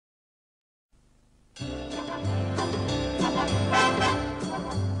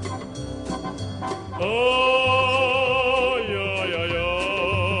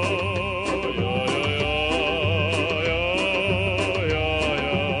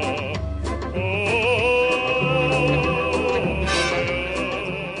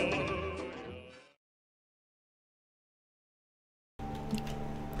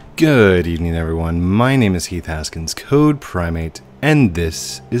Good evening, everyone. My name is Heath Haskins, Code Primate, and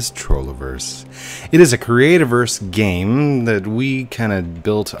this is Trolliverse. It is a Creativerse game that we kind of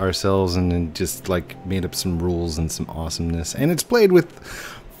built ourselves and then just like made up some rules and some awesomeness, and it's played with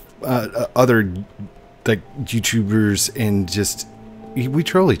other like YouTubers, and just we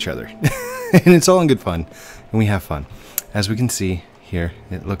troll each other, and it's all in good fun, and we have fun. As we can see here,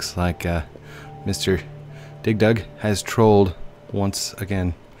 it looks like Mr. DigDug has trolled once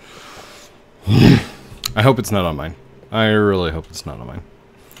again. I hope it's not on mine. I really hope it's not on mine.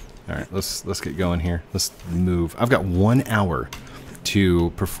 Alright, let's get going here. Let's move. I've got 1 hour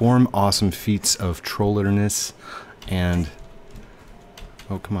to perform awesome feats of trollerness and...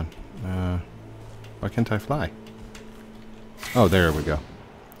 Oh, come on. Why can't I fly? Oh, there we go. I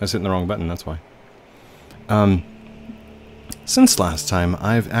was hitting the wrong button, that's why. Since last time,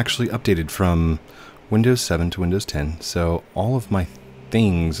 I've actually updated from Windows 7 to Windows 10, so all of my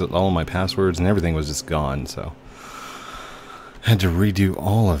things, all of my passwords and everything was just gone, so I had to redo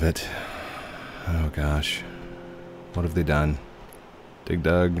all of it. Oh gosh. What have they done?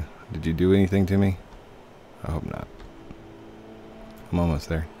 DigDug, did you do anything to me? I hope not. I'm almost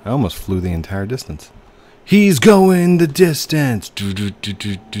there. I almost flew the entire distance. He's going the distance!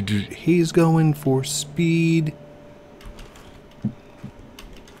 He's going for speed.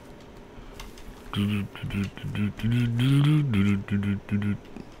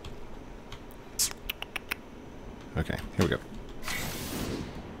 Okay, here we go.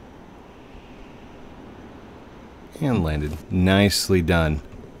 And landed. Nicely done.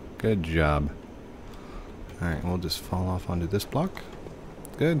 Good job. Alright, we'll just fall off onto this block.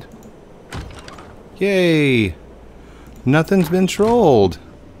 Good. Yay! Nothing's been trolled.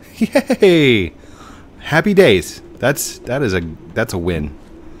 Yay! Happy days. That's a win.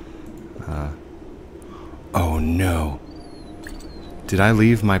 Oh no. Did I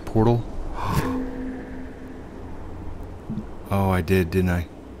leave my portal? Oh, I did, didn't I?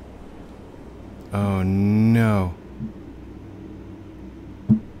 Oh no.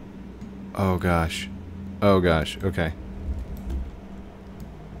 Oh gosh. Oh gosh, okay.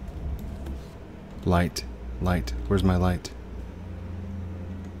 Light. Light. Where's my light?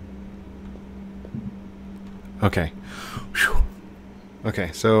 Okay. Whew.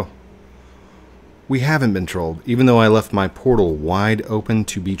 Okay, so we haven't been trolled. Even though I left my portal wide open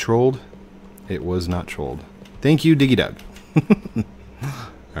to be trolled, it was not trolled. Thank you, DigDug.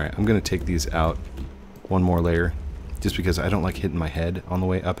 Alright, I'm going to take these out one more layer, just because I don't like hitting my head on the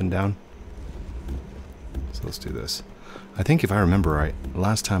way up and down. So let's do this. I think if I remember right,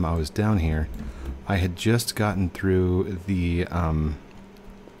 last time I was down here, I had just gotten through the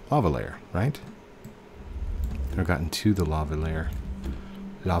lava layer, right? I've gotten to the lava layer.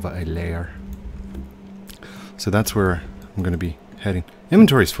 Lava layer. So that's where I'm going to be heading.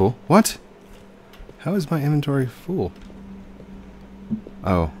 Inventory's full. What? How is my inventory full?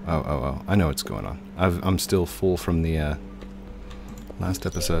 Oh. I know what's going on. I'm still full from the last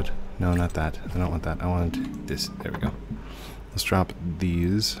episode. No, not that. I don't want that. I want this. There we go. Let's drop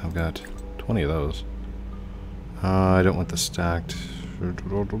these. I've got 20 of those. I don't want the stacked. Where's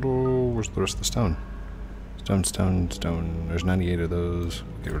the rest of the stone? Stone. There's 98 of those.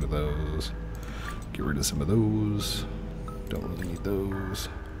 Get rid of those. Get rid of some of those. Don't really need those.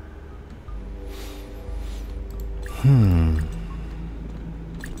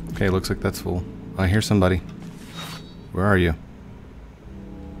 Okay, looks like that's full. I hear somebody. Where are you?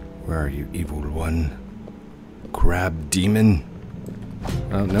 Where are you, evil one? Crab demon?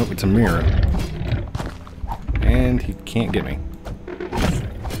 Oh, no, it's a mirror. And he can't get me.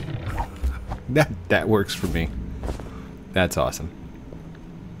 That works for me. That's awesome.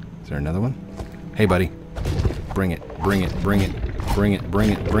 Is there another one? Hey, buddy. Bring it.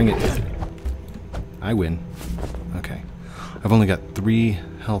 I win. Okay. I've only got 3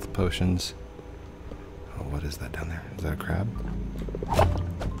 health potions. Oh, what is that down there? Is that a crab?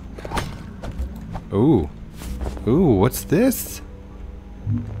 Ooh. Ooh, what's this?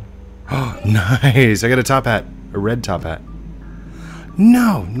 Oh, nice. I got a top hat. A red top hat.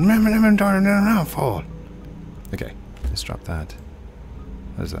 No! No, fall. Okay, let's drop that.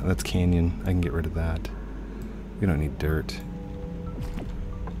 What is that? That's canyon. I can get rid of that. We don't need dirt.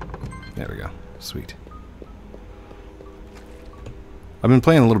 There we go. Sweet. I've been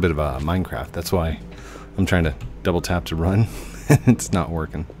playing a little bit of Minecraft. That's why I'm trying to double tap to run. It's not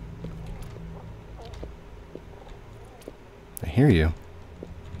working. hear you.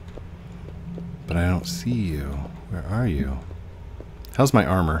 But I don't see you. Where are you? How's my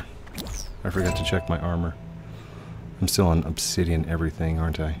armor? I forgot to check my armor. I'm still on obsidian everything,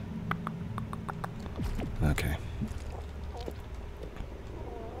 aren't I? Okay.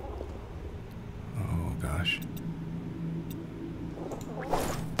 Oh, gosh.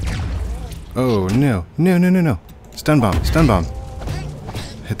 Oh, no. No, no, no, no. Stun bomb. Stun bomb.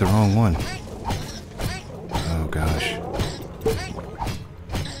 Hit the wrong one. Oh, gosh.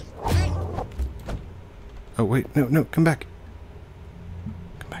 Oh, wait. No, no. Come back.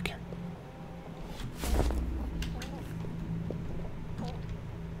 Come back here.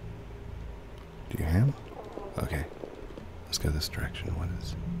 Do you hear him? Okay. Let's go this direction. What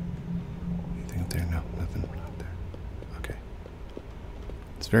is... anything up there? No, nothing up there. Okay.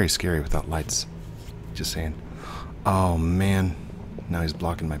 It's very scary without lights. Just saying. Oh, man. Now he's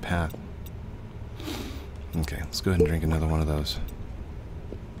blocking my path. Okay, let's go ahead and drink another one of those.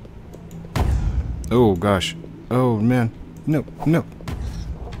 Oh, gosh. Oh, man. No, no.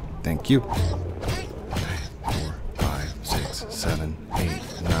 Thank you. 4, 5, 6, 7, 8,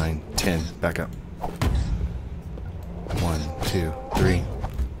 9, 10. Back up. 1, 2, 3.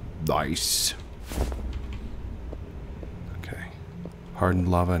 Nice. Okay. Hardened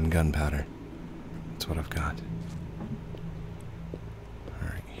lava and gunpowder. That's what I've got.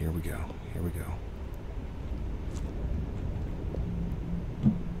 Alright, here we go. Here we go.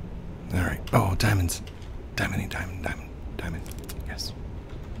 Alright. Oh, diamonds. Diamond, diamond, diamond, diamond. Yes.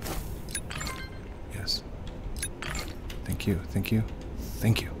 Yes. Thank you, thank you,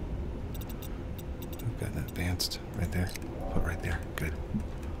 thank you. We've got an advanced right there. Put right there. Good.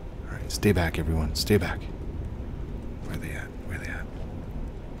 Alright, stay back, everyone. Stay back. Where are they at? Where are they at?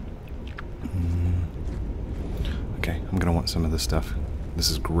 Okay, I'm gonna want some of this stuff. This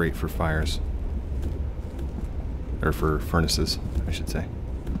is great for fires. Or for furnaces, I should say.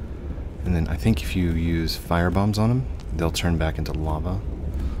 And then I think if you use fire bombs on them, they'll turn back into lava.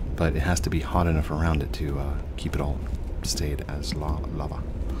 But it has to be hot enough around it to keep it all stayed as lava.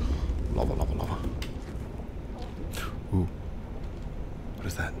 Lava, lava, lava. Ooh. What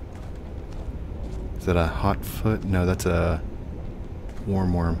is that? Is that a hot foot? No, that's a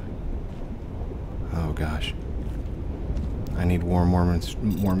warmworm. Oh gosh. I need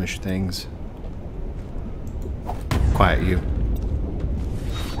warmish things. Quiet you.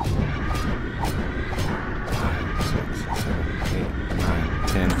 5, 6, 7, 8, 9,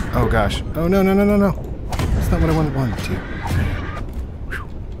 10. Oh gosh. Oh no, no, no, no, no. That's not what I wanted to. Whew.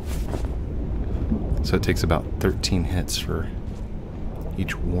 So it takes about 13 hits for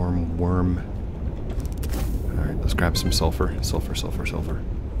each worm. Alright, let's grab some sulfur. Sulfur, sulfur, sulfur.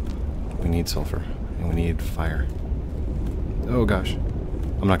 We need sulfur. And we need fire. Oh gosh.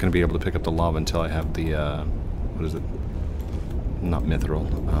 I'm not going to be able to pick up the lava until I have the, what is it? Not mithril.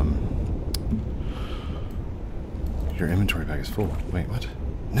 Your inventory bag is full. Wait, what?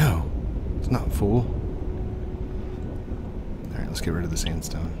 No, it's not full. Alright, let's get rid of the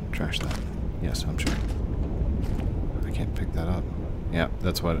sandstone. Trash that. Yes, I'm sure. I can't pick that up. Yeah,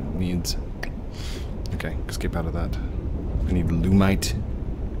 that's what it needs. Okay, skip out of that. I need lumite.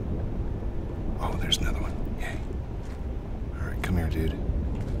 Oh, there's another one. Yay. Alright, come here, dude.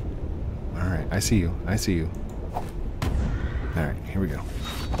 Alright, I see you. I see you. Alright, here we go.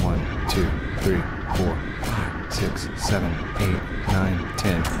 1, 2, 3, 4, 5, 6, 7, 8, 9,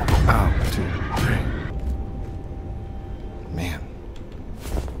 10. Ow, 2, 3. Man.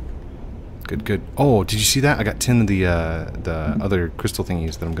 Good, good. Oh, did you see that? I got 10 of the other crystal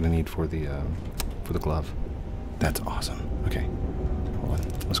thingies that I'm gonna need for the glove. That's awesome. Okay. Hold on.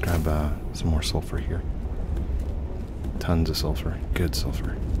 Let's grab some more sulfur here. Tons of sulfur. Good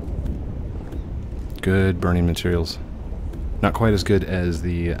sulfur. Good burning materials. Not quite as good as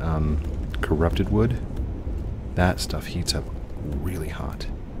the corrupted wood. That stuff heats up really hot.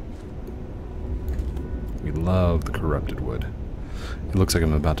 We love the corrupted wood. It looks like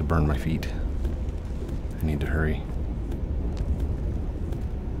I'm about to burn my feet. I need to hurry.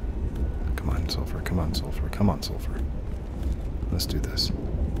 Come on, sulfur. Come on, sulfur. Come on, sulfur. Let's do this.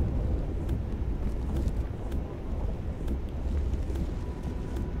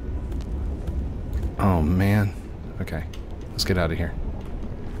 Oh, man. Okay. Let's get out of here.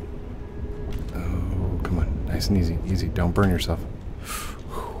 Oh, come on. Nice and easy. Easy. Don't burn yourself.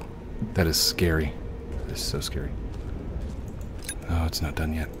 That is scary. That is so scary. Oh, it's not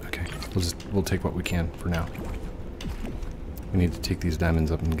done yet. Okay. We'll take what we can for now. We need to take these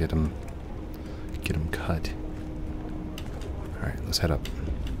diamonds up and get them cut. All right, let's head up.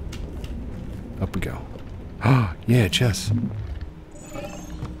 Up we go. Ah, yeah, chess.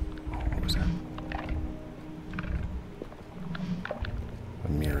 What was that?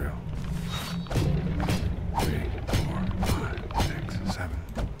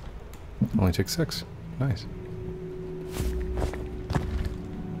 Only takes 6. Nice.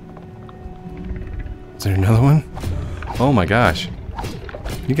 Is there another one? Oh my gosh.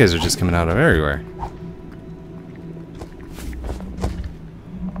 You guys are just coming out of everywhere.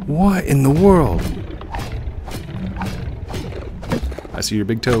 What in the world? I see your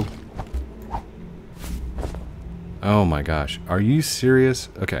big toe. Oh my gosh. Are you serious?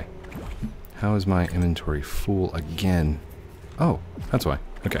 Okay. How is my inventory full again? Oh, that's why.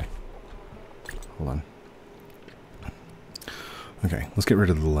 Okay. Hold on. Okay, let's get rid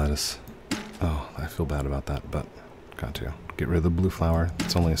of the lettuce. Oh, I feel bad about that, but got to. Get rid of the blue flower.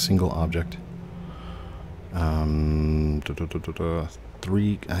 It's only a single object.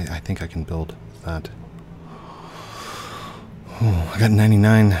 3. I think I can build that. Oh, I got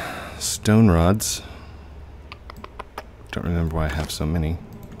 99 stone rods. Don't remember why I have so many.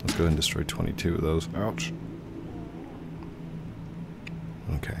 Let's go ahead and destroy 22 of those. Ouch.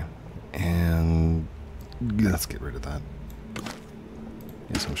 Okay. And let's get rid of that.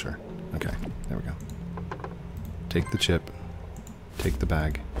 Yes, I'm sure. Okay, there we go. Take the chip. Take the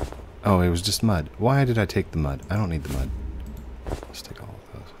bag. Oh, it was just mud. Why did I take the mud? I don't need the mud. Let's take all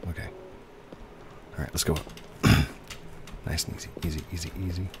of those. Okay. Alright, let's go up. Nice and easy. Easy, easy,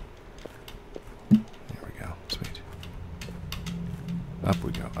 easy. There we go. Sweet. Up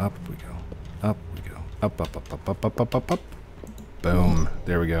we go. Up we go. Up we go. Up, up, up, up, up, up, up, up, up. Boom.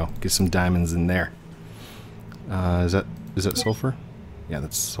 There we go. Get some diamonds in there. Is that sulfur? Yeah,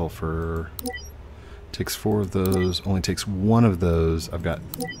 that's sulfur. Takes 4 of those. Only takes 1 of those. I've got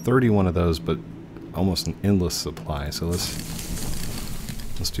 31 of those, but almost an endless supply. So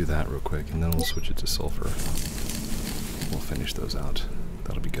let's do that real quick, and then we'll switch it to sulfur. We'll finish those out.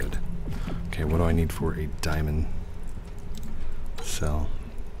 That'll be good. Okay, what do I need for a diamond cell?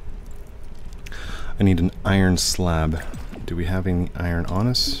 I need an iron slab. Do we have any iron on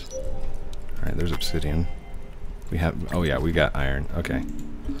us? Alright, there's obsidian. We have, oh yeah, we got iron. Okay.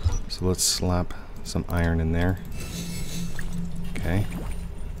 So let's slap some iron in there. Okay.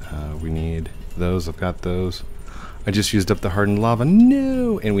 We need those. I've got those. I just used up the hardened lava.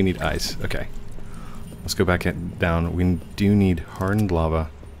 No! And we need ice. Okay. Let's go back down. We do need hardened lava.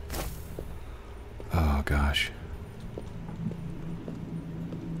 Oh gosh.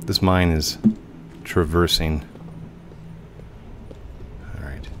 This mine is traversing.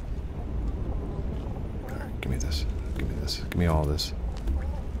 Alright. Alright, give me this. Give me this. Give me all this.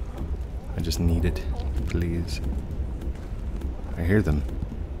 I just need it. Please. I hear them.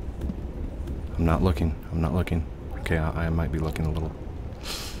 I'm not looking. I'm not looking. Okay, I might be looking a little.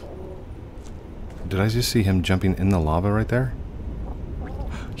 Did I just see him jumping in the lava right there?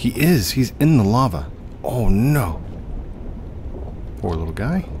 He is! He's in the lava! Oh no! Poor little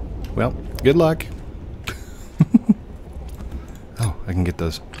guy. Well, good luck! Oh, I can get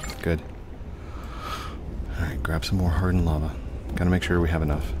those. Good. Alright, grab some more hardened lava. Gotta make sure we have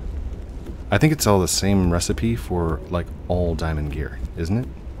enough. I think it's all the same recipe for, like, all diamond gear, isn't it?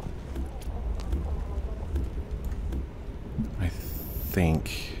 I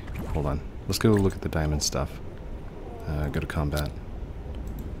think... Hold on. Let's go look at the diamond stuff. Go to combat.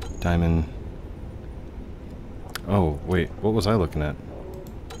 Diamond... Oh, wait. What was I looking at?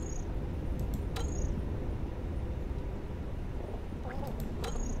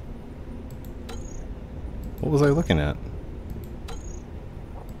 What was I looking at?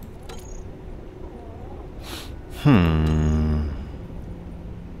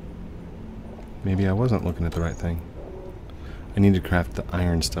 Maybe I wasn't looking at the right thing. I need to craft the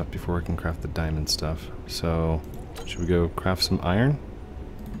iron stuff before I can craft the diamond stuff. So, should we go craft some iron?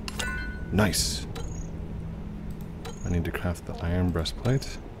 Nice! I need to craft the iron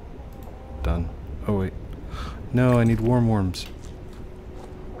breastplate. Done. Oh wait. No, I need warmworms.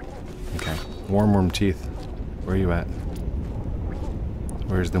 Okay. Warmworm teeth. Where are you at?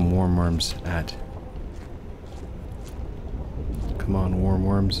 Where's the warmworms at? Come on,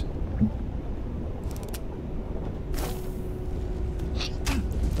 warmworms.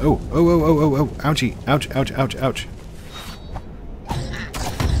 Oh, oh, oh, oh, oh, oh, ouchie, ouch, ouch, ouch, ouch.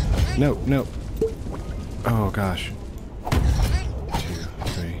 No, no. Oh, gosh. 2,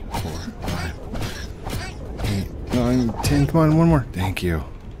 3, 4, 5, 8, 9, 10. Come on, one more. Thank you.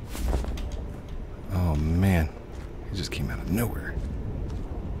 Oh, man. He just came out of nowhere.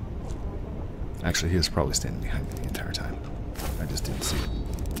 Actually, he was probably standing behind me the entire time. I just didn't see it.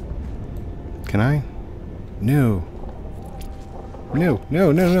 Can I? No. No,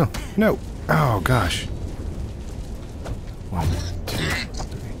 no, no, no, no. Oh, gosh. 1, 2,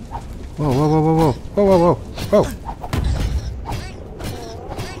 3. Whoa, whoa, whoa, whoa, whoa. Whoa, whoa, whoa, whoa.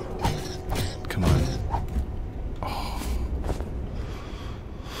 Come on. Oh.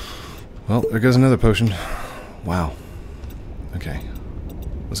 Well, there goes another potion. Wow. Okay.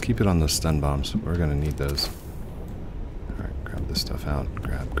 Let's keep it on those stun bombs. We're gonna need those. Alright, grab this stuff out.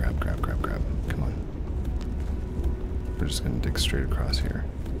 Grab, grab, grab, grab, grab. Come on. We're just gonna dig straight across here.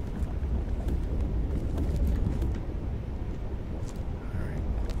 Alright.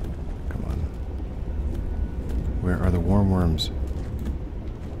 Come on. Where are the warmworms?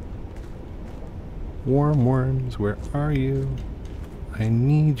 Warmworms, where are you? I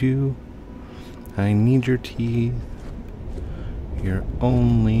need you. I need your teeth. You're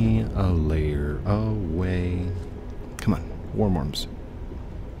only a layer away. Come on, warmworms.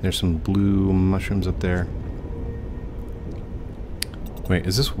 There's some blue mushrooms up there. Wait,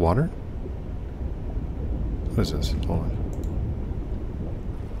 is this water? What is this? Hold on.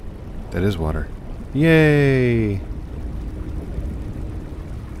 That is water. Yay!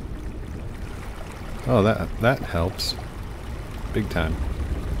 Oh, that helps. Big time.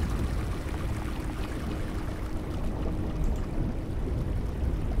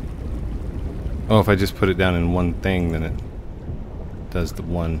 Oh, if I just put it down in one thing, then it does the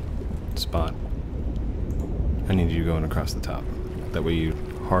one spot. I need you going across the top. That way you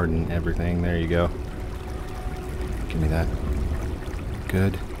harden everything. There you go. Give me that.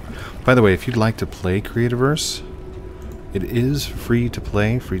 Good. By the way, if you'd like to play Creativerse, it is free to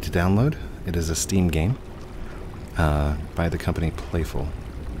play, free to download. It is a Steam game by the company Playfull.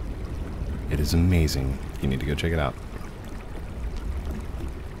 It is amazing. You need to go check it out.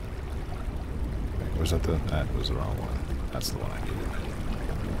 Was that that was the wrong one. That's the one I needed.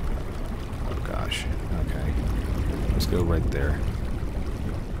 Oh gosh. Okay. Let's go right there.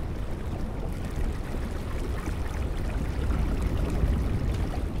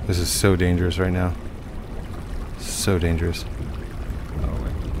 This is so dangerous right now. So dangerous. Oh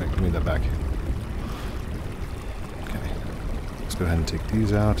wait, give me that back. Okay. Let's go ahead and take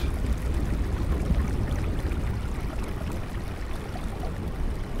these out.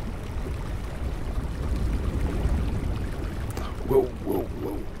 Whoa, whoa,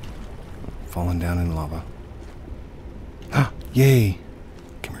 whoa. Falling down in lava. Ah, yay.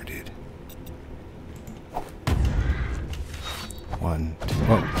 Come here, dude. 1, 2,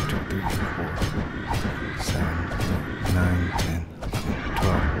 3, 4, 7, 8, 9, 10, 11,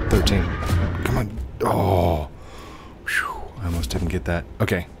 12, 13. Come on. Oh. Whew. I almost didn't get that.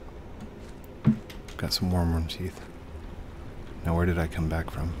 Okay. Got some warmworm teeth. Now where did I come back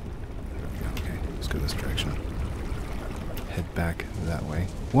from? Okay, let's go this direction. Head back that way.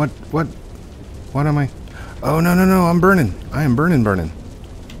 What am I? Oh, no, no, no, I'm burning. I am burning.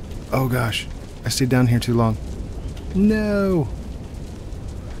 Oh, gosh. I stayed down here too long. No.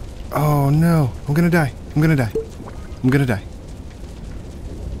 Oh, no. I'm gonna die. I'm gonna die.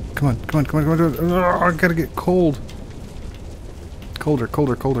 Come on. Oh, I gotta get cold. Colder.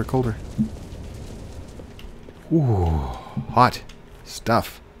 Ooh, hot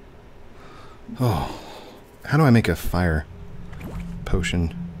stuff. Oh, how do I make a fire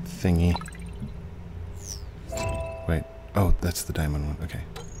potion thingy? Wait, oh, that's the diamond one. Okay,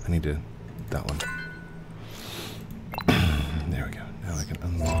 I need to, that one. There we go. Now I can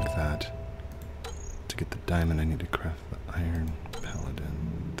unlock that. To get the diamond, I need to craft the iron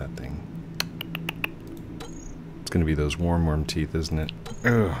paladin, that thing. It's gonna be those warmworm teeth, isn't it?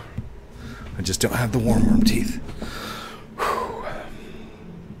 Ugh. I just don't have the warmworm teeth. Whew.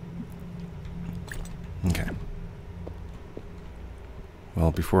 Okay.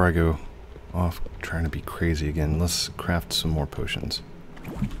 Well, before I go off trying to be crazy again, let's craft some more potions.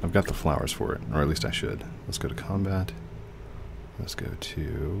 I've got the flowers for it, or at least I should. Let's go to combat. Let's go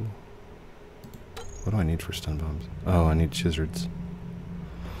to... What do I need for stun bombs? Oh, I need chizards.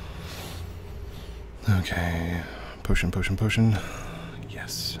 Okay. Potion.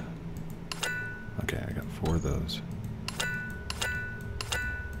 Yes. Okay, I got 4 of those.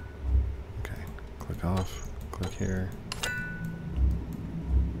 Okay. Click off. Click here.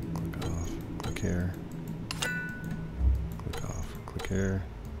 Click off. Click here. Click off. Click here.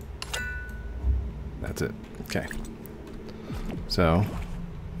 That's it. Okay. So,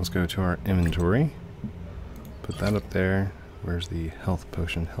 let's go to our inventory. Put that up there. Where's the health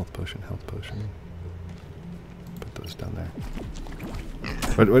potion? Health potion. Put those down there.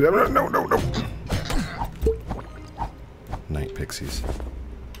 Wait, no. Night pixies.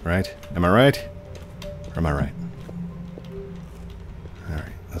 Right? Am I right? Or am I right?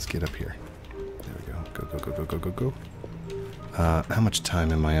 Alright, let's get up here. There we go. Go. How much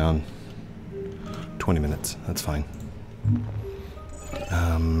time am I on? 20 minutes. That's fine.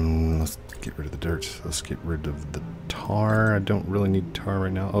 Let's get rid of the dirt. Let's get rid of the tar. I don't really need tar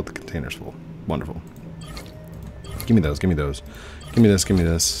right now. Oh, the container's full. Wonderful. Give me those. Give me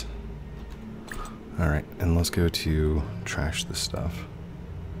this. Alright, and let's go to trash this stuff.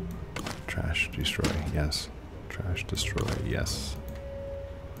 Trash, destroy, yes. Trash, destroy, yes.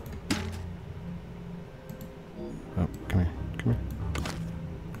 Oh, come here, come here.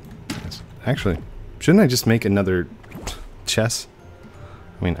 Yes. Actually, shouldn't I just make another chest?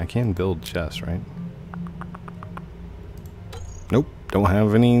 I mean, I can build chests, right? Nope, don't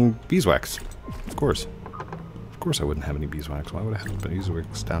have any beeswax. Of course. Of course I wouldn't have any beeswax. Why would I have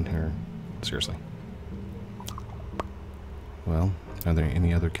beeswax down here? Seriously. Well, are there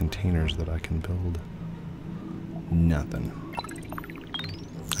any other containers that I can build? Nothing.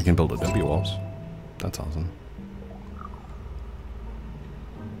 I can build Adobe walls. That's awesome.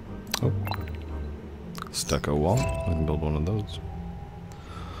 Oh. Stucco wall. I can build one of those.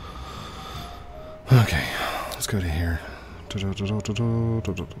 Okay, let's go to here.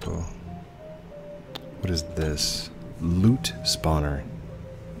 What is this? Loot spawner.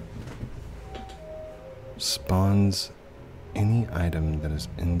 Spawns any item that is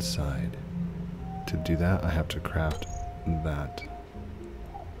inside. To do that, I have to craft that.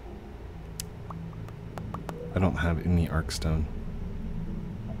 I don't have any arc stone.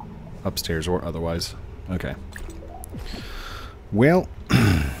 Upstairs or otherwise. Okay. Well,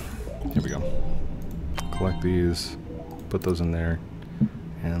 here we go. Collect these, put those in there,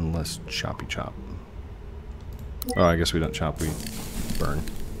 and let's choppy chop. Oh, I guess we don't chop, we burn.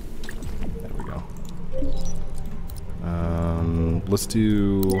 There we go. Let's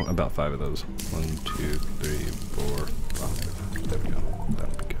do about 5 of those. 1, 2, 3, 4, 5. There we go.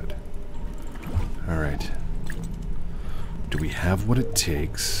 That'll be good. Alright. Do we have what it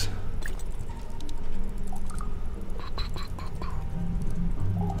takes?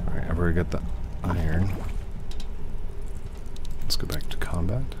 Alright, I've already got the iron. Let's go back to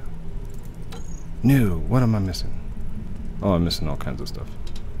combat. No, what am I missing? Oh, I'm missing all kinds of stuff.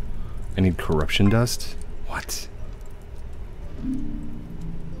 I need corruption dust? What?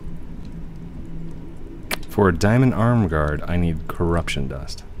 For a diamond arm guard, I need corruption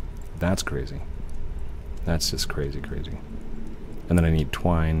dust. That's crazy. That's just crazy, crazy. And then I need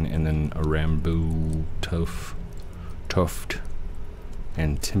twine, and then a bamboo tuft,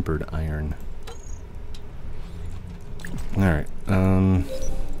 and tempered iron. Alright, yeah,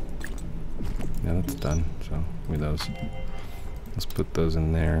 that's done, so give me those. Let's put those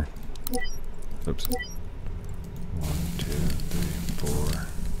in there. Oops. 1, 2, 3, 4,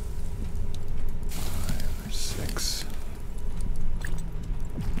 5, 6.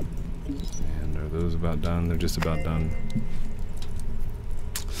 And are those about done? They're just about done.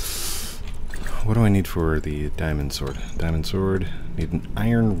 What do I need for the diamond sword? Diamond sword, need an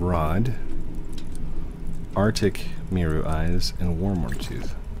iron rod, Arctic Miru eyes, and Warmworm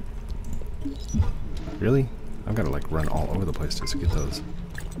tooth. Really? I've got to like run all over the place just to get those.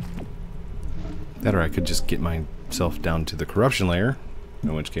 That or I could just get myself down to the corruption layer,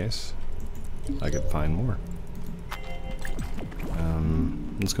 in which case I could find more.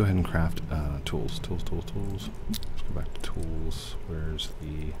 Let's go ahead and craft tools. Tools. Let's go back to tools. Where's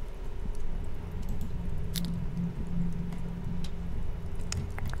the...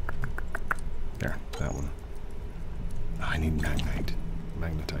 There, that one. Oh, I need magnetite.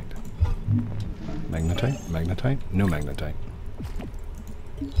 Magnetite? No magnetite.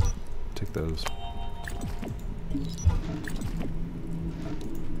 Take those.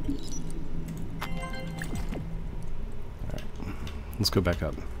 Alright, let's go back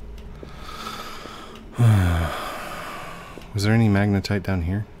up. Was there any magnetite down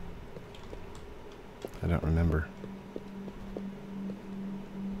here? I don't remember.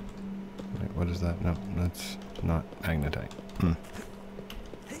 Wait, what is that? No, that's not magnetite.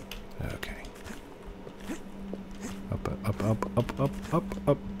 Okay.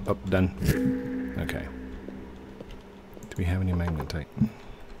 Up, done. Okay. Do we have any magnetite?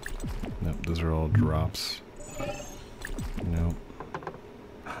 Nope, those are all drops. Nope.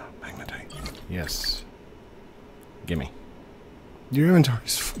 Magnetite. Yes. Gimme. Your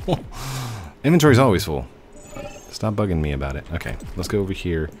inventory's full. Inventory's always full. Stop bugging me about it. Okay, let's go over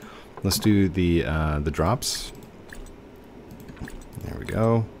here. Let's do the drops. There we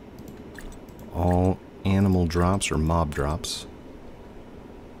go. All animal drops or mob drops.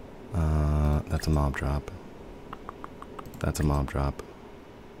 That's a mob drop. That's a mob drop.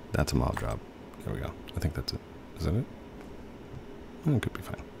 That's a mob drop. There we go. I think that's it. Is that it? Oh, it could be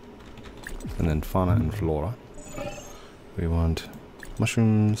fine. And then fauna and flora. We want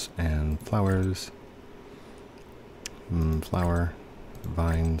mushrooms and flowers. Flower,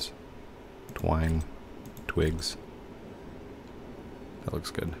 vines, twine, twigs. That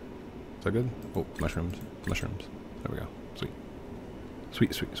looks good. Is that good? Oh, mushrooms. Mushrooms. There we go.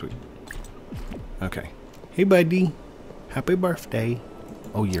 Sweet. Sweet. Okay. Hey, buddy. Happy birthday.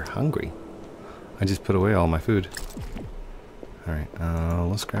 Oh, you're hungry. I just put away all my food. Alright,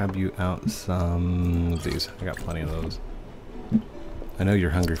 let's grab you out some of these. I got plenty of those. I know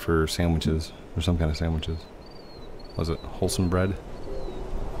you're hungry for sandwiches, or some kind of sandwiches. Was it wholesome bread?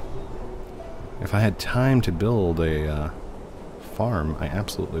 If I had time to build a farm, I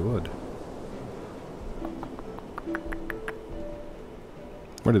absolutely would.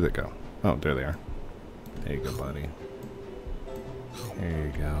 Where did it go? Oh, there they are. There you go, buddy. There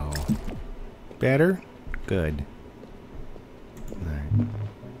you go. Better? Good.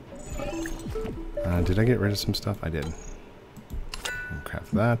 Alright. Did I get rid of some stuff? I did. I'll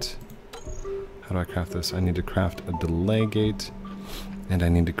craft that. How do I craft this? I need to craft a delay gate, and I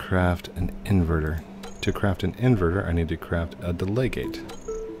need to craft an inverter. To craft an inverter, I need to craft a delay gate.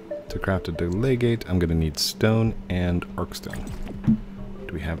 To craft a delay gate, I'm going to need stone and arcstone.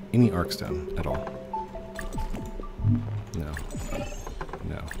 Do we have any arcstone at all? No.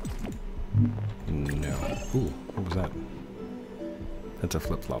 No. No. Ooh, what was that? That's a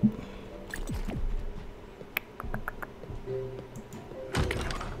flip-flop. Okay.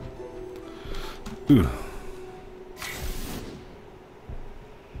 Ooh.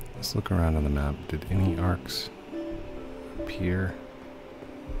 Let's look around on the map. Did any arcs appear?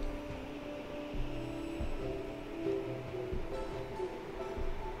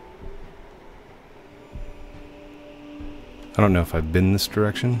 I don't know if I've been this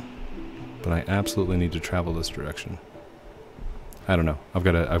direction, but I absolutely need to travel this direction. I don't know. I've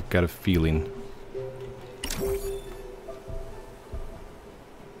got a feeling.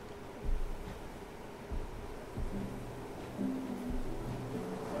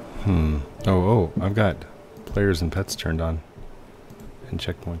 Oh, I've got players and pets turned on. And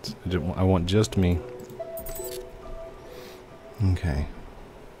checkpoints. I want just me. Okay.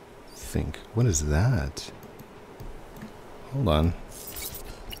 Think. What is that? Hold on.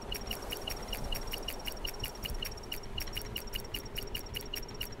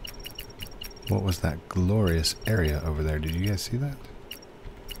 What was that glorious area over there? Did you guys see that?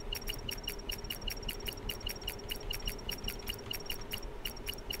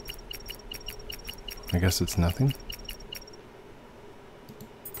 I guess it's nothing.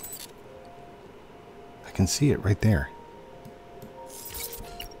 I can see it right there.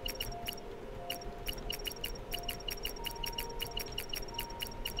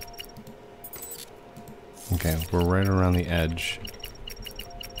 Okay, we're right around the edge.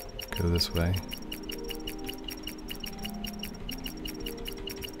 Go this way.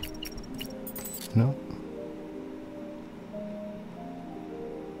 No.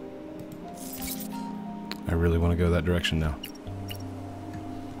 I really want to go that direction now.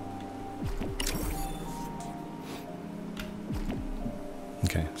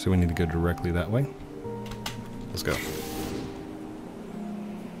 Okay, so we need to go directly that way. Let's go.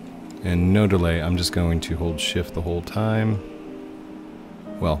 And no delay, I'm just going to hold shift the whole time.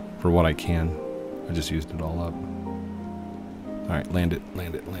 Well, for what I can. I just used it all up. Alright, land it,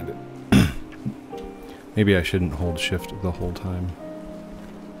 land it, land it. Maybe I shouldn't hold shift the whole time.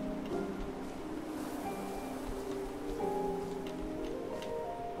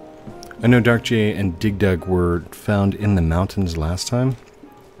 I know DarkJ and DigDug were found in the mountains last time.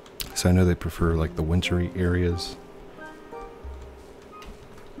 So I know they prefer like the wintry areas.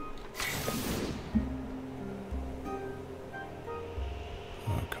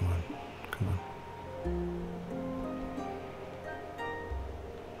 Oh, come on. Come on.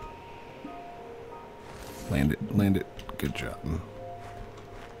 Land it. Land it. Good job.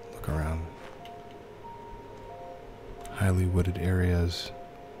 Look around. Highly wooded areas.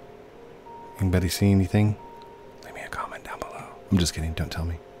 Anybody see anything? Leave me a comment down below. I'm just kidding. Don't tell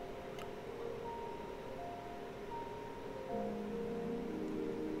me.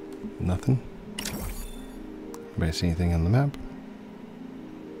 Nothing? Anybody see anything on the map?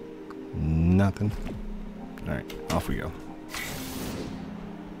 Nothing. Alright, off we go.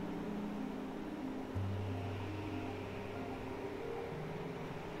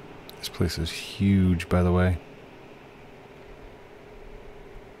 This place is huge, by the way.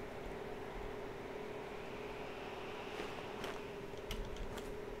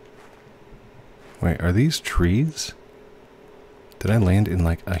 Wait, are these trees? Did I land in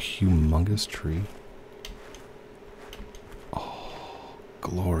like a humongous tree? Oh,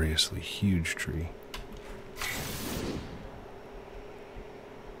 gloriously huge tree.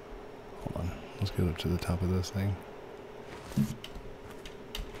 Hold on, let's get up to the top of this thing.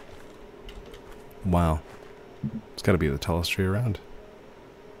 Wow. It's gotta be the tallest tree around.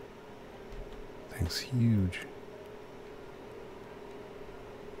 Thing's huge.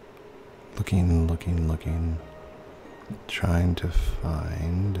 Looking. Trying to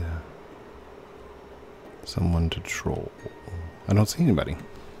find someone to troll. I don't see anybody.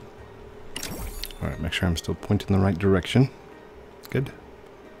 Alright, make sure I'm still pointing in the right direction. Good.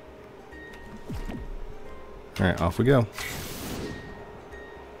 Alright, off we go.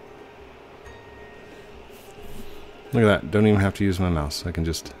 Look at that. Don't even have to use my mouse. I can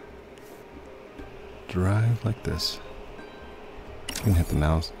just drive like this. I can hit the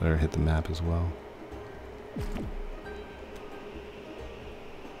mouse, or hit the map as well.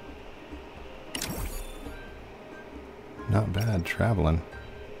 Not bad traveling.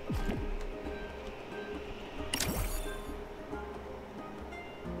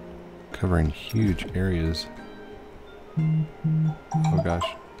 Covering huge areas. Oh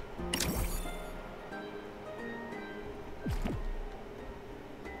gosh.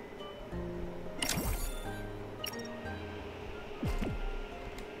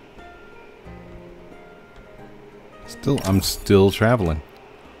 I'm still traveling.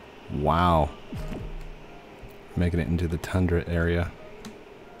 Wow. Making it into the tundra area.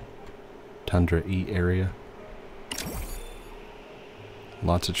 Tundra-y area.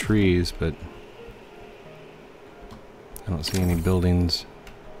 Lots of trees, but I don't see any buildings.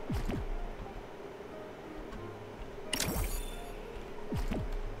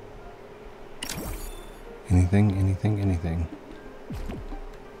 Anything.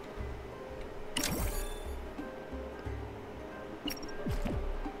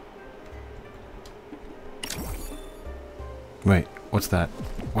 Wait, what's that?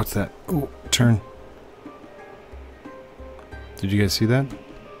 What's that? Oh, turn. Did you guys see that?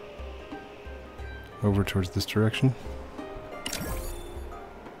 Over towards this direction?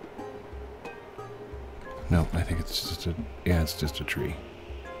 No, I think it's just a... Yeah, it's just a tree.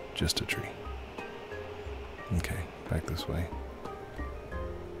 Just a tree. Okay, back this way.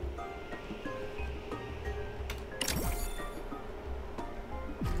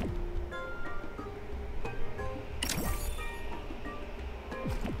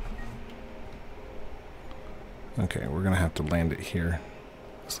 Okay, we're gonna have to land it here.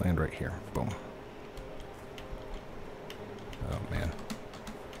 Let's land right here. Boom. Oh man.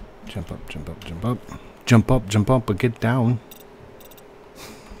 Jump up, jump up, jump up. Jump up, jump up, but get down.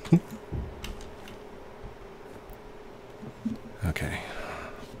 Okay.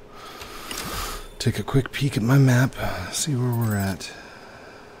 Take a quick peek at my map, see where we're at.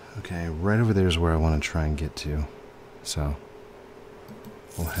 Okay, right over there is where I want to try and get to. So,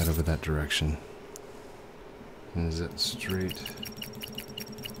 we'll head over that direction. And is it straight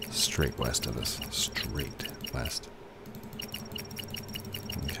west of us? Straight west.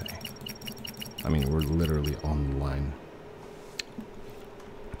 Okay. I mean, we're literally on the line.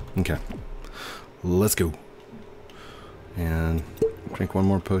 Okay. Let's go. And drink one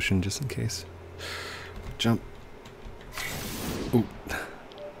more potion just in case. Jump. Ooh.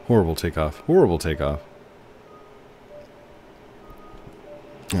 Horrible takeoff. Horrible takeoff.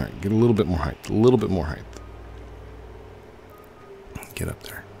 Alright, get a little bit more height. A little bit more height. Get up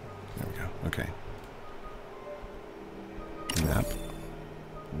there. There we go. Okay. Map.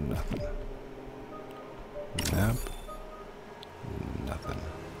 Nothing. Map. Nothing.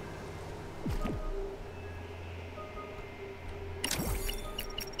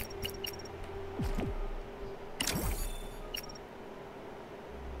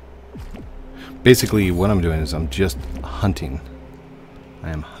 Basically, what I'm doing is I'm just hunting. I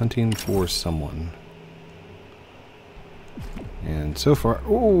am hunting for someone. And so far,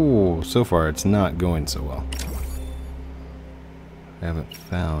 so far it's not going so well. I haven't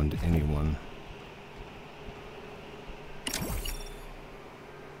found anyone.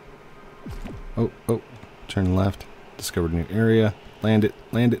 Oh, turn left. Discovered a new area. Land it.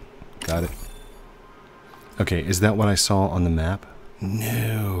 Got it. Okay, is that what I saw on the map?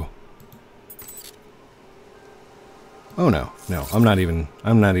 No. Oh no, I'm not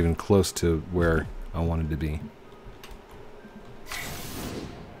even close to where I wanted to be.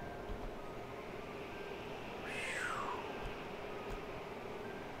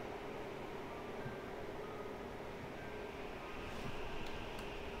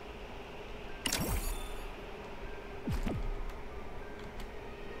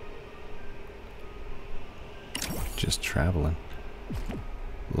 Just traveling.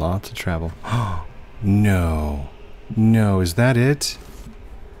 Lots of travel. No. No, is that it?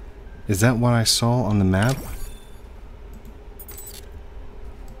 Is that what I saw on the map?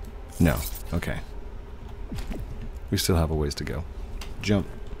 No. Okay. We still have a ways to go. Jump.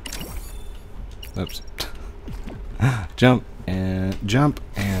 Oops. Jump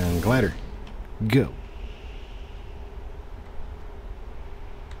and glider. Go.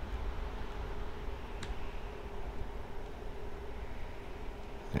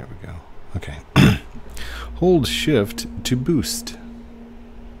 There we go. Okay. Hold shift to boost.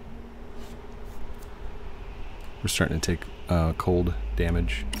 We're starting to take cold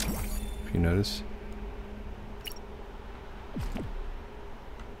damage, if you notice.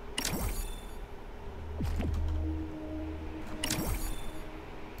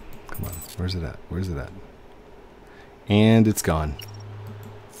 Come on, where's it at? Where's it at? And it's gone.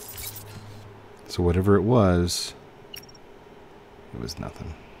 So whatever it was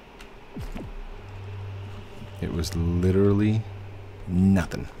nothing. It was literally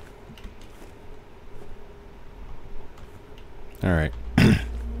nothing. Alright.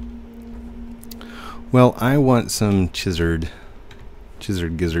 Well, I want some chizzard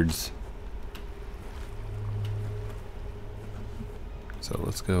gizzards. So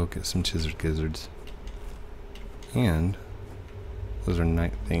let's go get some chizzard gizzards. And those are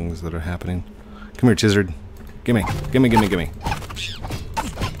night things that are happening. Come here, chizzard. Gimme, gimme, gimme, gimme.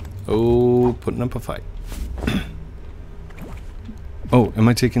 Oh, putting up a fight. Oh, am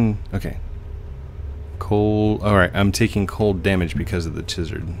I taking... Okay. Cold... Alright, I'm taking cold damage because of the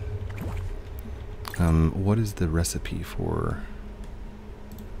chizzard. What is the recipe for...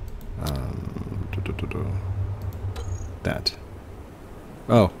 that?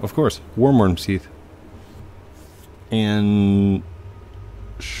 Oh, of course. Warmworm teeth. And...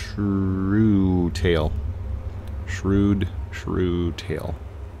 shrew tail. Shrew tail.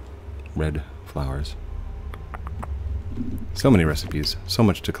 Red flowers. So many recipes. So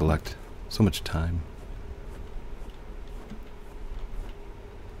much to collect. So much time.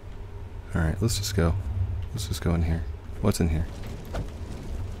 Alright, let's just go. Let's just go in here. What's in here?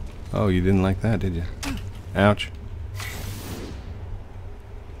 Oh, you didn't like that, did you? Ouch.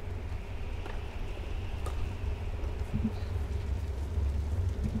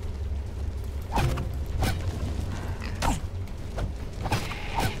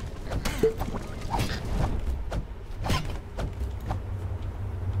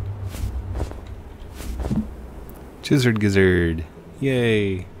 Gizzard gizzard.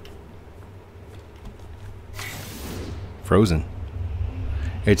 Yay. Frozen.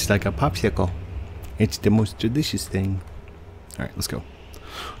 It's like a popsicle. It's the most delicious thing. Alright, let's go.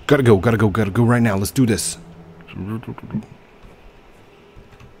 Gotta go right now. Let's do this.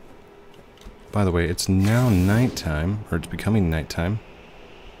 By the way, it's now nighttime, or it's becoming nighttime.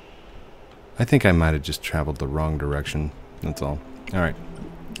 I think I might have just traveled the wrong direction. That's all. Alright.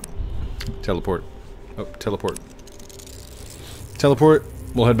 Teleport. Oh, teleport. Teleport.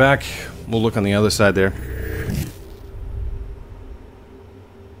 We'll head back. We'll look on the other side there.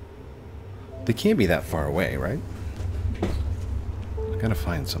 They can't be that far away, right? Gotta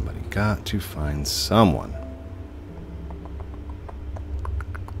find somebody. Got to find someone.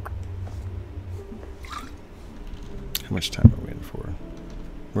 How much time are we in for?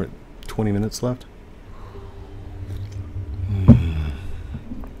 We're at 20 minutes left.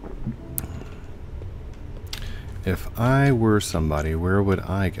 If I were somebody, where would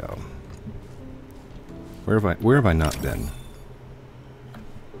I go? Where have I not been?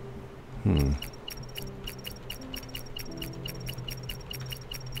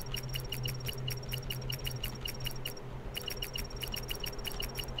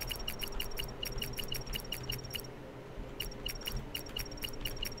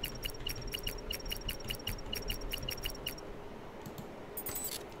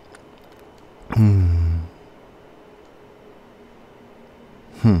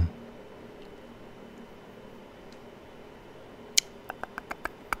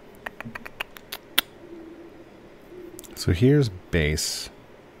 So here's base.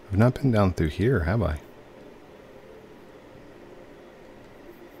 I've not been down through here, have I?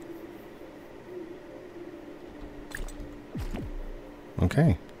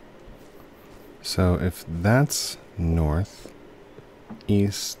 Okay. So if that's north,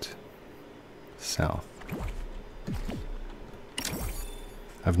 east, south.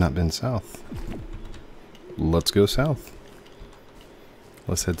 I've not been south. Let's go south.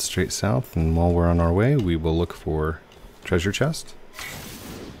 Let's head straight south, and while we're on our way, we will look for treasure chest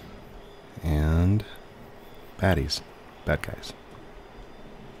and baddies, bad guys.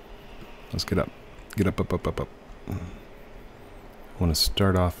 Let's get up. Get up, up, up, up, up. I want to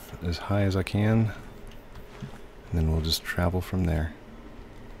start off as high as I can, and then we'll just travel from there.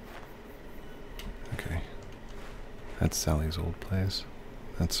 Okay. That's Sally's old place.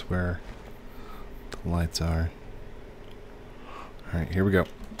 That's where the lights are. Alright, here we go.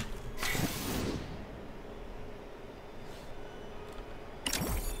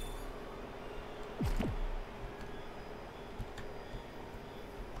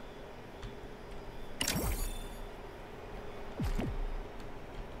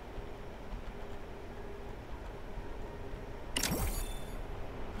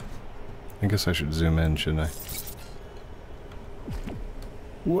 I guess I should zoom in, shouldn't I?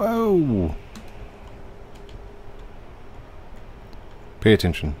 Whoa! Pay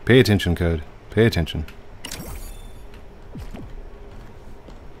attention. Pay attention, code. Pay attention.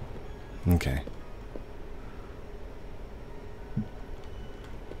 Okay.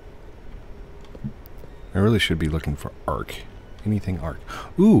 I really should be looking for arc. Anything arc.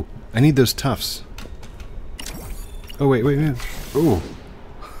 Ooh! I need those tufts. Oh, wait. Ooh.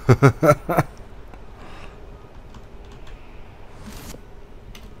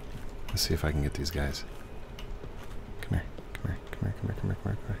 Let's see if I can get these guys. Come here.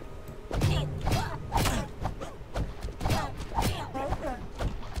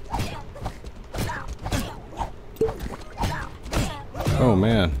 Oh,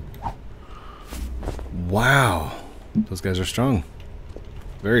 man. Wow. Those guys are strong.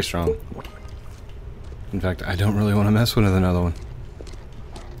 Very strong. In fact, I don't really want to mess with another one.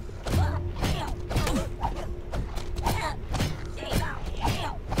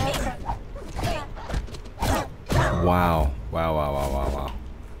 Wow. Wow.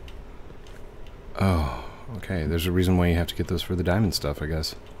 Oh, okay. There's a reason why you have to get those for the diamond stuff, I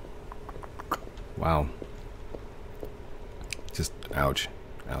guess. Wow. Just, ouch.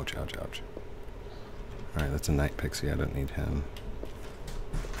 Ouch. Alright, that's a night pixie. I don't need him.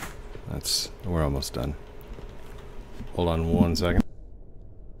 We're almost done. Hold on 1 second.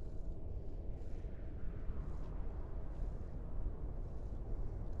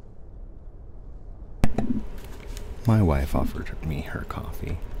 My wife offered me her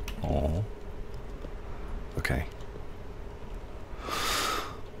coffee. Oh. Okay.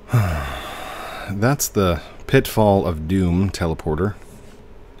 That's the Pitfall of Doom teleporter.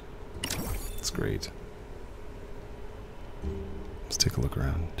 That's great. Let's take a look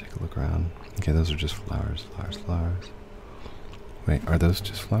around. Okay, those are just flowers. Wait, are those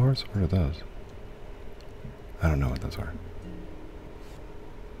just flowers? What are those? I don't know what those are.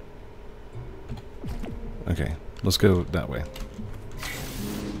 Okay, let's go that way.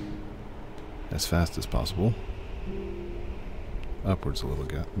 As fast as possible. Upwards a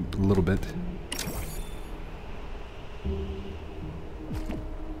little bit.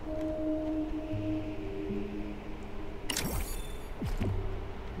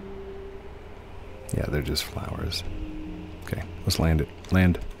 Yeah, they're just flowers. Okay, let's land it.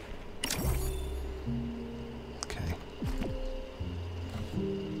 Land. Okay.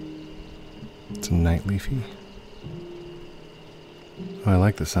 It's a night leafy. Oh, I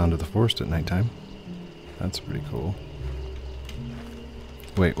like the sound of the forest at nighttime. That's pretty cool.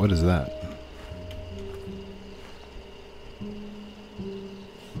 Wait, what is that?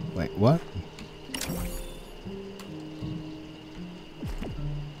 Wait, what?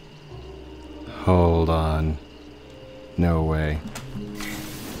 Hold on. No way.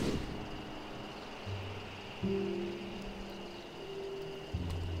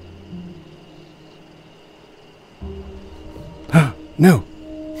 No!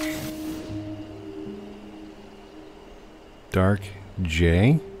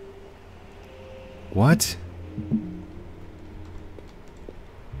 DarkJ? What?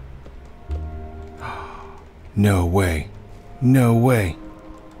 No way. No way.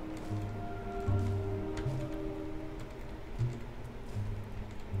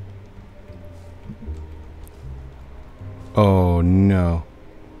 Oh no.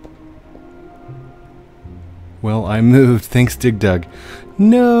 Well, I moved. Thanks, DigDug.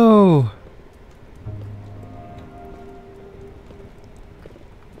 No!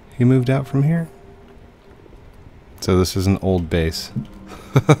 He moved out from here? So this is an old base.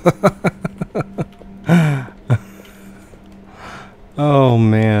 Oh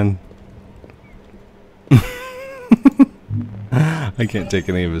man. I can't take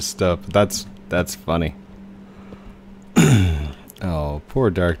any of his stuff. That's funny. Oh,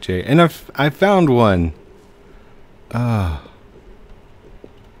 poor DarkJ. And I found one. Ah.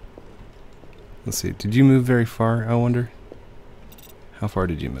 Let's see. Did you move very far, I wonder? How far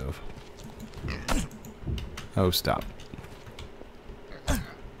did you move? Oh, stop.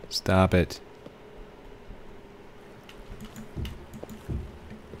 Stop it.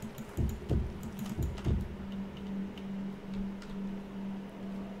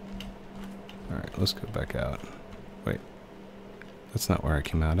 Alright, let's go back out. Wait. That's not where I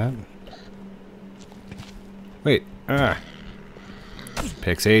came out at. Wait. Ah.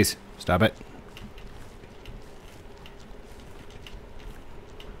 Pixies. Stop it.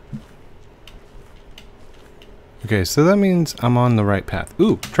 Okay, so that means I'm on the right path.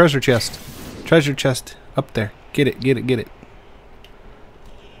 Ooh, treasure chest. Treasure chest. Up there. Get it, get it, get it.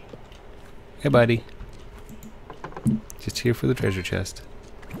 Hey, buddy. Just here for the treasure chest.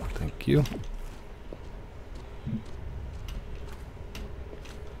 Thank you.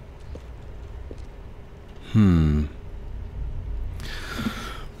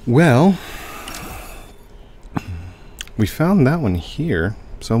 Well, we found that one here,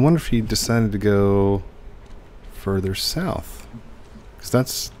 so I wonder if he decided to go further south,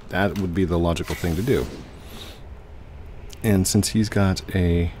 because that would be the logical thing to do. And since he's got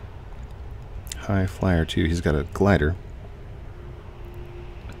a high flyer too, he's got a glider,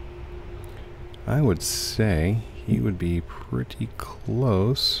 I would say he would be pretty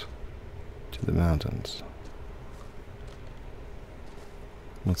close to the mountains.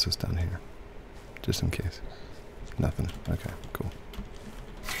 What's this down here? Just in case. Nothing. Okay, cool.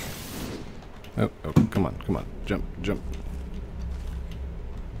 Oh, come on, come on. Jump, jump.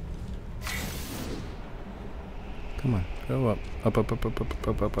 Come on, go up. Up, up, up, up, up,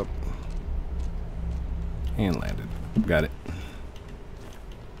 up, up, up. And landed. Got it.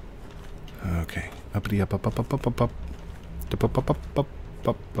 Okay. Uppity up, up, up, up, up, up, up. Up, up, up, up, up,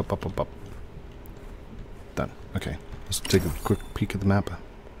 up, up, up, up, up. Done. Okay. Let's take a quick peek at the map.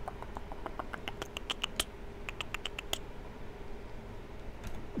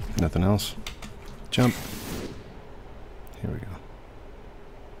 Nothing else. Jump. Here we go.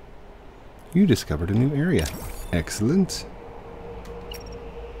 You discovered a new area. Excellent.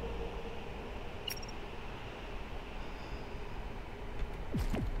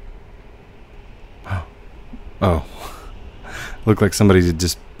 Oh. Looked like somebody had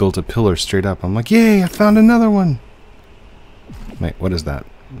just built a pillar straight up. I'm like, yay, I found another one. Wait, what is that?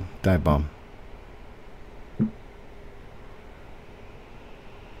 Dive bomb.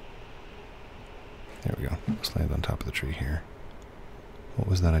 There we go. Let's land on top of the tree here. What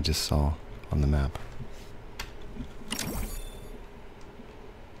was that I just saw on the map?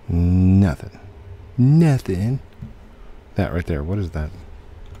 Nothing. Nothing. That right there. What is that?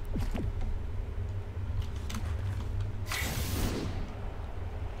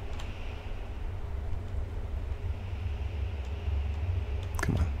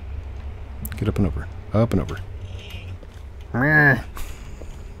 Come on. Get up and over. Up and over.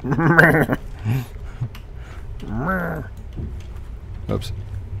 Oops.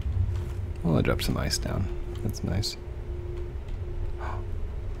 Well, I dropped some ice down. That's nice.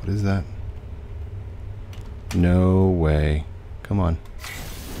 What is that? No way. Come on.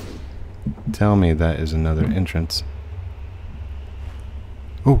 Tell me that is another entrance.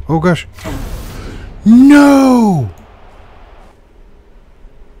 Oh, oh gosh. No!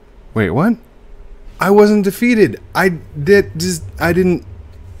 Wait, what? I wasn't defeated. I didn't.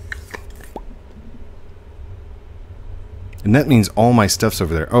 And that means all my stuff's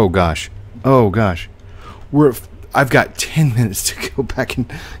over there. Oh gosh. Oh gosh. I've got 10 minutes to go back and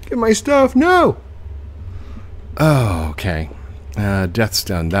get my stuff. No! Oh, okay. Death's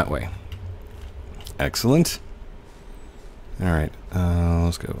done that way. Excellent. Alright.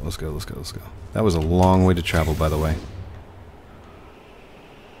 Let's go. Let's go. Let's go. Let's go. That was a long way to travel, by the way.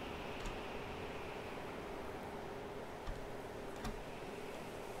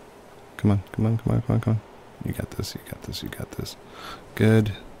 Come on. Come on. Come on. Come on. Come on. You got this, you got this, you got this.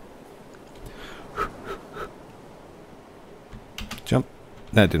 Good. Jump.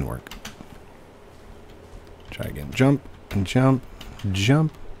 That didn't work. Try again. Jump, and jump,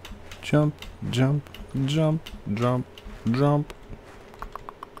 jump, jump, jump, jump, jump, jump.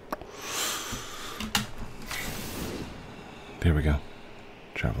 There we go.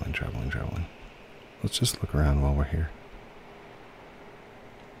 Traveling, traveling, traveling. Let's just look around while we're here.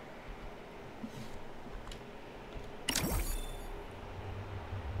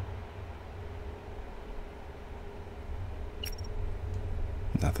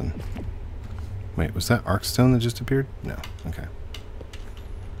 Nothing. Wait, was that arc stone that just appeared? No. Okay.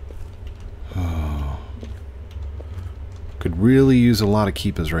 Oh. Could really use a lot of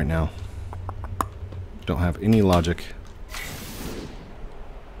keepas right now. Don't have any logic.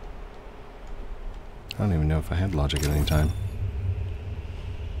 I don't even know if I had logic at any time.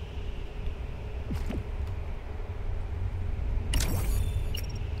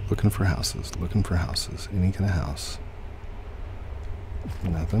 Looking for houses. Looking for houses. Any kind of house.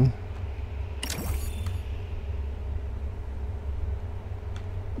 Nothing.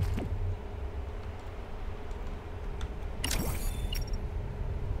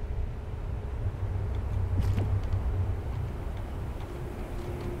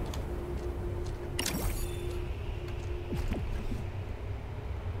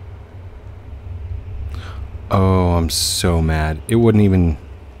 Oh, I'm so mad. It wouldn't even...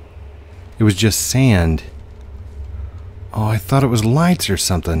 It was just sand. Oh, I thought it was lights or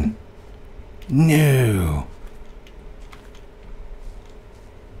something. No.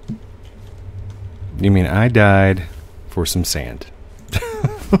 You mean I died for some sand?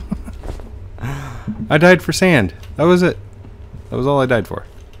 I died for sand. That was it. That was all I died for.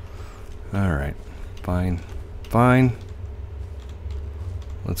 Alright. Fine. Fine.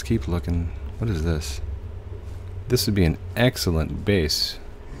 Let's keep looking. What is this? This would be an excellent base.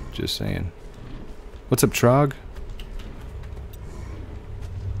 Just saying. What's up, Trog?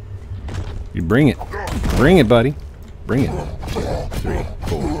 You bring it. Bring it, buddy. Bring it. 2, 3,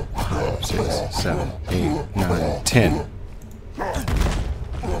 4, 5, 6, 7, 8, 9, 10.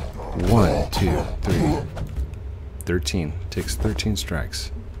 1, 2, 3. 13. Takes 13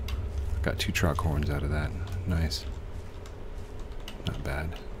 strikes. Got 2 Trog horns out of that. Nice. Not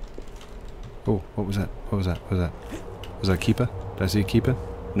bad. Oh, what was that? What was that? What was that? Was that Keepa? Did I see a Keepa?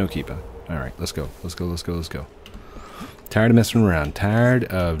 No Keepa. Alright, let's go. Let's go, let's go, let's go. Tired of messing around. Tired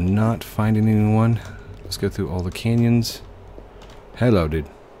of not finding anyone. Let's go through all the canyons. Hello, dude.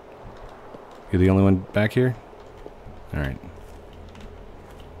 You're the only one back here? Alright.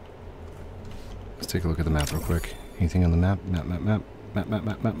 Let's take a look at the map real quick. Anything on the map? Map, map, map. Map, map,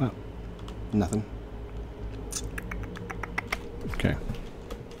 map, map, map. Nothing. Okay.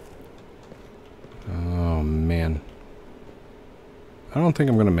 Oh, man. I don't think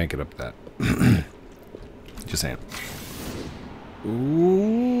I'm going to make it up that. Just saying.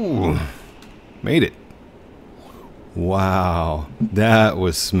 Ooh. Made it. Wow. That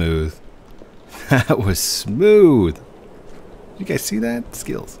was smooth. That was smooth. Did you guys see that?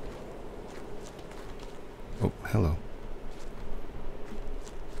 Skills. Oh, hello.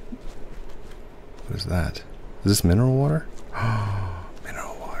 What is that? Is this mineral water? Oh,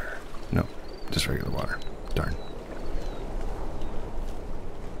 mineral water. No, just regular water. Darn.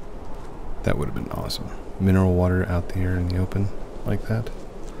 That would have been awesome. Mineral water out there in the open like that.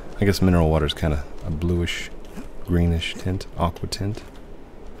 I guess mineral water is kind of a bluish, greenish tint, aqua tint.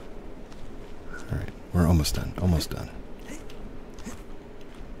 Alright, we're almost done. Almost done.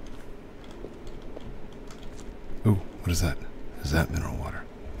 Ooh, what is that? Is that mineral water?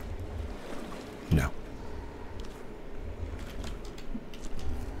 No.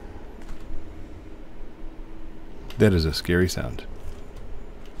 That is a scary sound.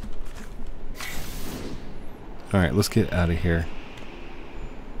 Alright, let's get out of here.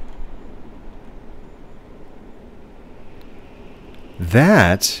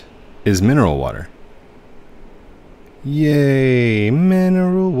 That is mineral water. Yay,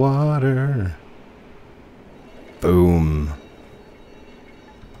 mineral water. Boom.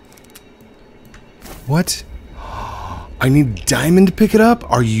 What? I need diamond to pick it up?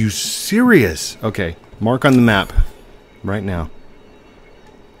 Are you serious? Okay, mark on the map right now.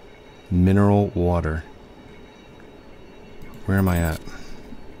 Mineral water. Where am I at?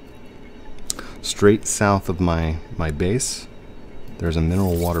 Straight south of my base, there's a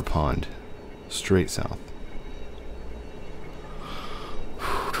mineral water pond. Straight south.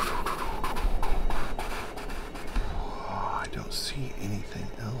 I don't see anything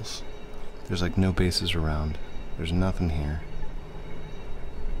else. There's like no bases around. There's nothing here.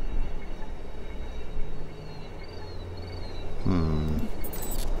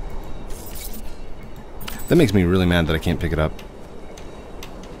 That makes me really mad that I can't pick it up.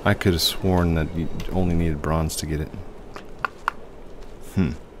 I could have sworn that you only needed bronze to get it.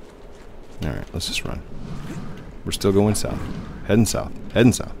 Alright, let's just run. We're still going south. Heading south.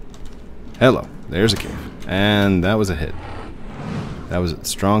 Heading south. Hello. There's a cave. And that was a hit. That was a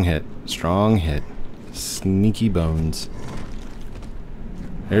strong hit. Strong hit. Sneaky bones.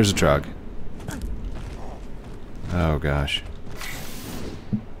 There's a trog. Oh gosh.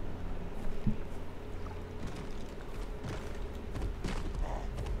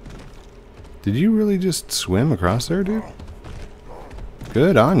 Did you really just swim across there, dude?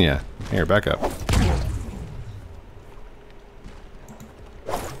 Good on ya. Here, back up.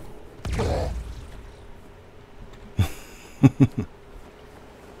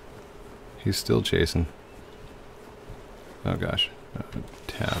 He's still chasing. Oh gosh.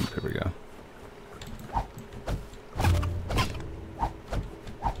 Tab, there we go.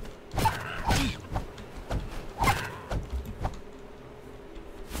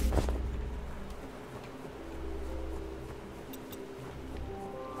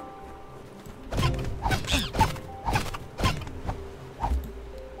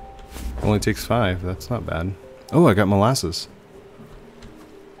 Only takes 5. That's not bad. Oh, I got molasses.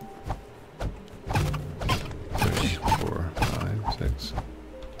 6, 4, 5, 6.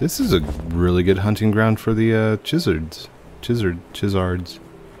 This is a really good hunting ground for the chizards. Chizards.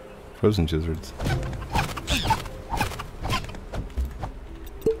 Frozen chizards.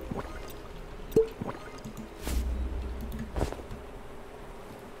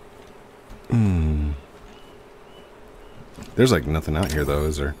 There's like nothing out here though,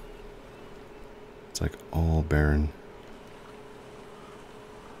 is there? It's like all barren.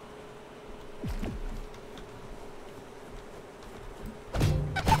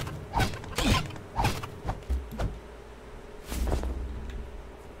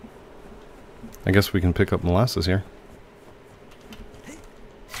 I guess we can pick up molasses here.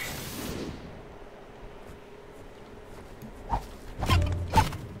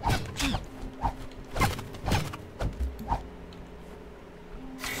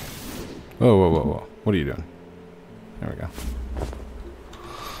 Whoa, whoa, whoa, whoa. What are you doing? There we go.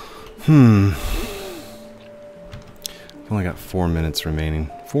 I've only got 4 minutes remaining.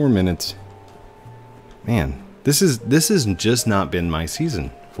 4 minutes. Man, this has just not been my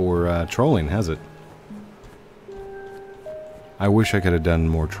season for trolling, has it? I wish I could have done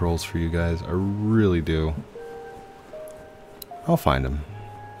more trolls for you guys. I really do. I'll find them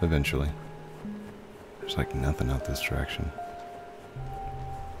eventually. There's like nothing out this direction.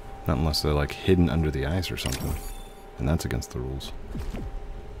 Not unless they're like hidden under the ice or something. And that's against the rules.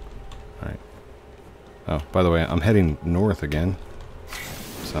 Alright. Oh, by the way, I'm heading north again.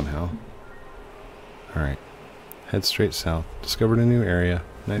 Somehow. Alright. Head straight south. Discovered a new area.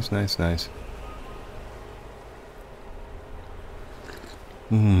 Nice, nice, nice.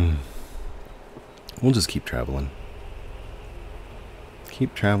 We'll just keep traveling.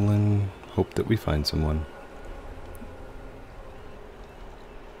 Keep traveling. Hope that we find someone.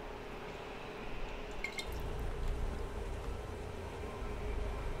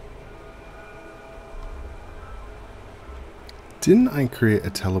 Didn't I create a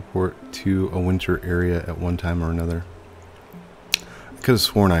teleport to a winter area at one time or another? I could have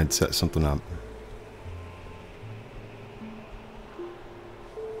sworn I'd set something up.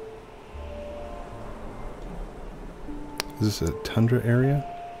 Is this a tundra area?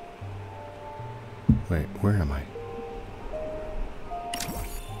 Wait, where am I?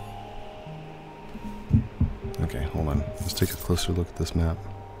 Okay, hold on. Let's take a closer look at this map.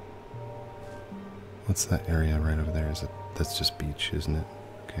 What's that area right over there? Is it? That's just beach, isn't it?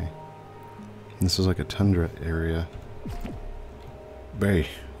 Okay. And this is like a tundra area. Hey,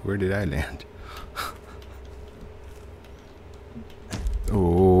 where did I land?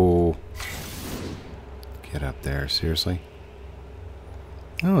 Oh. Get up there, seriously?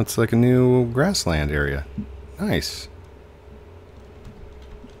 Oh, it's like a new grassland area. Nice.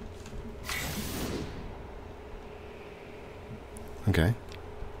 Okay.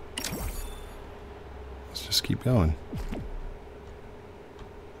 Let's just keep going.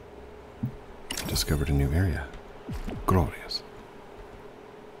 Discovered a new area. Glorious.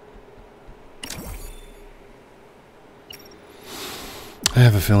 I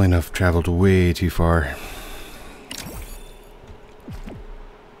have a feeling I've traveled way too far.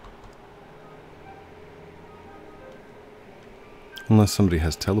 Unless somebody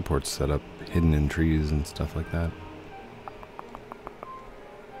has teleports set up, hidden in trees and stuff like that.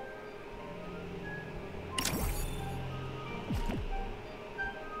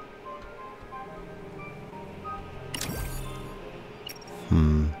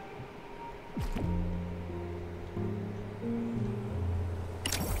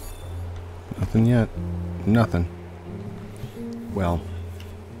 Nothing yet. Nothing. Well,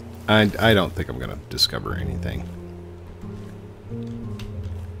 I don't think I'm gonna discover anything.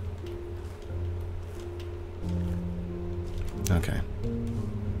 Okay.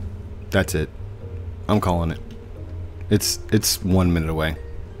 That's it. I'm calling it. It's 1 minute away.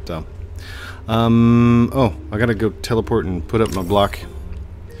 So oh, I gotta go teleport and put up my block.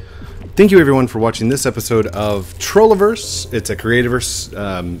 Thank you everyone for watching this episode of Trolliverse. It's a Creativerse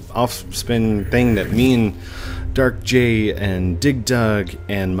off-spin thing that me and DarkJ and DigDug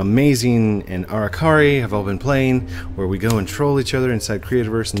and Mumazing and Ariacara have all been playing, where we go and troll each other inside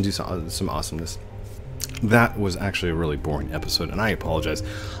Creativerse and do some awesomeness. That was actually a really boring episode, and I apologize.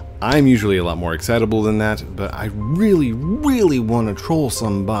 I'm usually a lot more excitable than that, but I really, really want to troll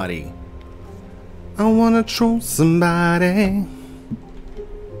somebody. I want to troll somebody.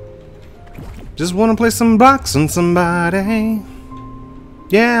 Just want to play some blocks on somebody.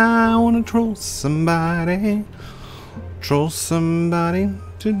 Yeah, I want to troll somebody. Troll somebody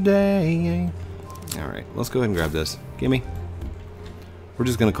today. Alright, let's go ahead and grab this. Gimme. We're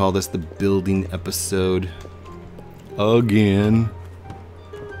just going to call this the building episode. Again.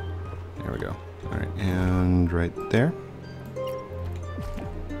 There we go. Alright, and right there.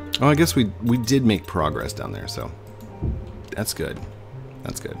 Oh, I guess we did make progress down there, so that's good.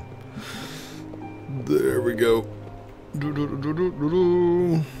 That's good. There we go.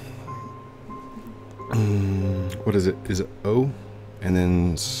 What is it? Is it O? And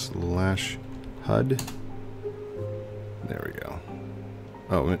then slash HUD? There we go.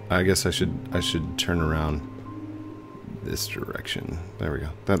 Oh, I guess I should turn around this direction. There we go.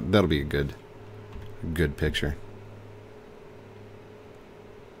 That'll be a good picture.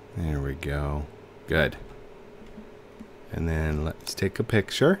 There we go. Good. And then let's take a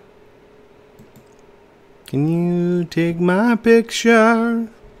picture. Can you take my picture?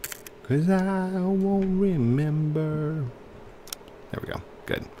 'Cause I won't remember. There we go.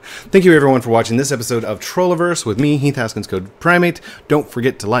 Good. Thank you everyone for watching this episode of Trolliverse with me, Heath Haskins, code Primate. Don't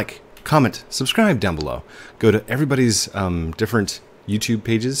forget to like, comment, subscribe down below. Go to everybody's different YouTube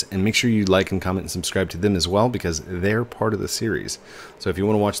pages and make sure you like and comment and subscribe to them as well, because they're part of the series. So if you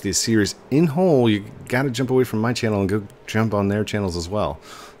want to watch these series in whole, you got to jump away from my channel and go jump on their channels as well.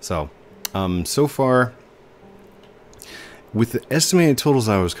 So, so far, with the estimated totals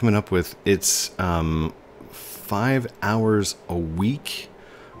I was coming up with, it's 5 hours a week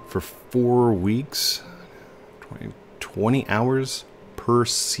for 4 weeks, 20 hours per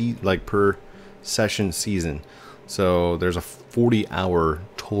per session season. So there's a 40-hour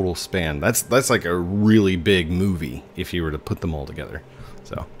total span. That's like a really big movie if you were to put them all together.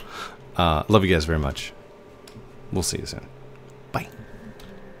 So love you guys very much. We'll see you soon.